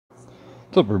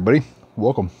What's up, everybody?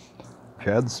 Welcome.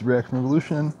 Chad's Reaction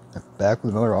Revolution, and back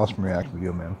with another awesome reaction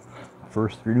video, man.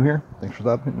 First, if you're new here, thanks for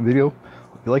stopping in the video.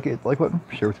 If you like it, hit the like button,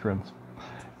 share with your friends.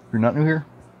 If you're not new here,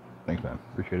 thanks, man.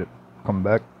 Appreciate it. Coming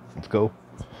back. Let's go.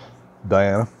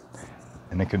 Diana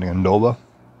Ankudinova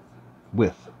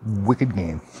with Wicked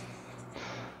Game.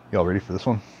 Y'all ready for this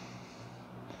one?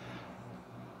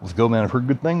 Let's go, man. I've heard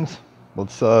good things.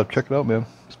 Let's check it out, man.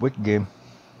 It's Wicked Game.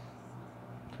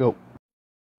 Let's go.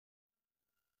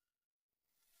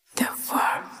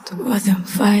 The world was on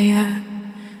fire,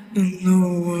 and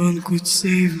no one could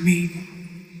save me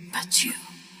but you.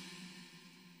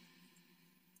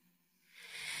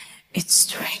 It's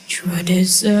strange what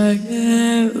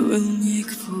desire will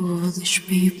make foolish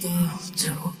people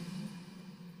do.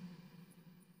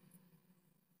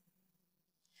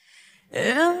 I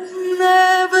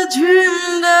never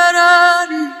dreamed that I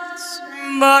need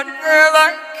somebody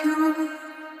like you.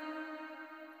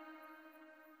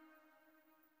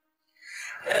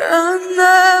 I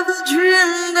never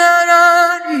dreamed that I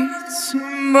need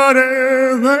somebody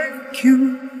like you.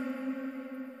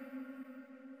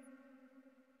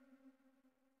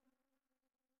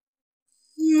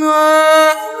 I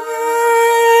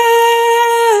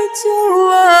don't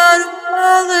want to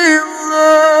fall in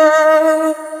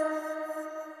love.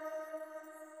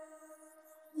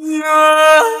 I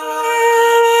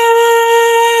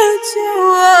don't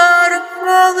want to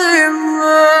fall in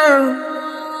love.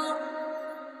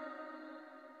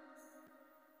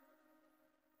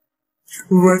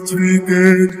 What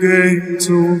wicked game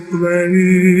to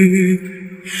play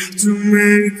to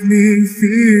make me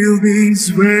feel this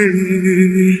way?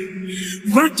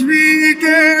 What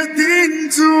wicked thing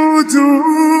to do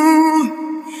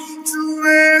to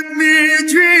make me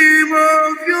dream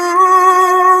of you?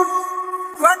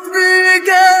 What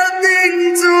wicked thing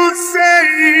to say?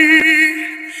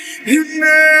 You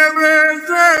never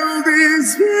felt this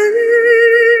way.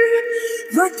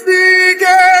 What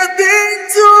wicked thing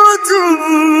to do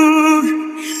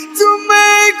to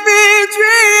make me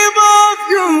dream of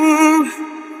you?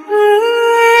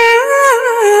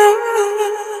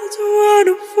 I don't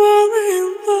wanna fall in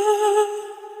love.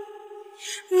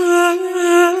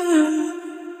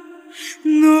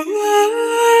 No, I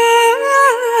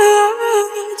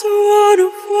don't wanna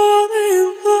fall in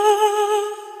love.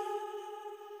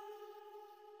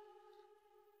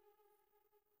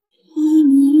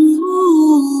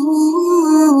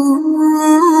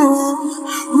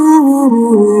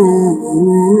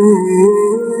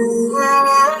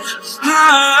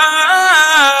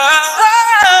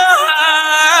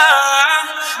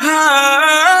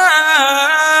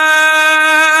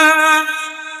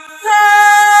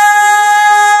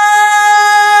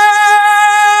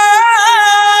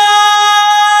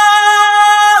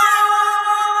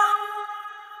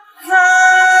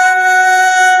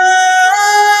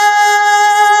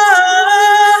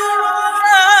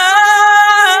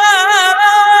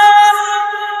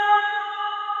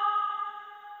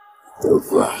 The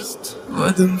world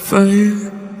was on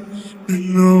fire, and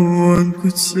no one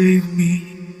could save me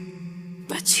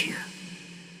but you.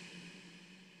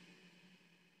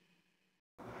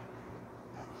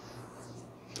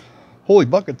 Holy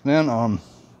buckets, man.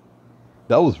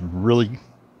 That was really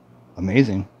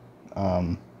amazing.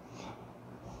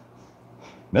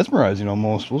 Mesmerizing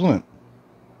almost, wasn't it?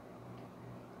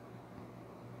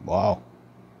 Wow.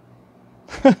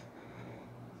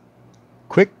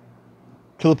 Quick,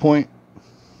 to the point.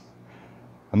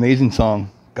 Amazing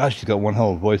song. Gosh, she's got one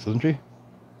hell of a voice, doesn't she?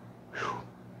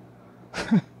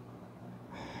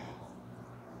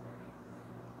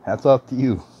 Hats off to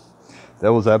you.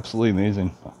 That was absolutely amazing.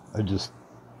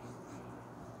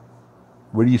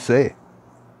 What do you say?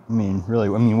 I mean, really,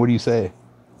 what do you say?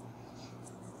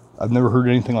 I've never heard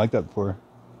anything like that before.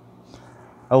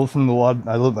 I've listened to a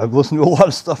lot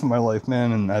of stuff in my life,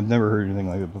 man, and I've never heard anything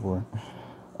like that before.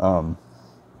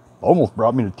 Almost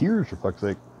brought me to tears, for fuck's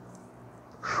sake.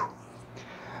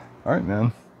 Alright,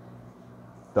 man.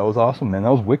 That was awesome, man.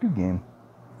 That was Wicked Game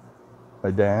by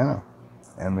Diana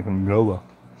Ankudinova.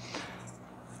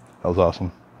 That was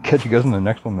awesome. Catch you guys in the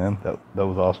next one, man. That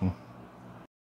was awesome.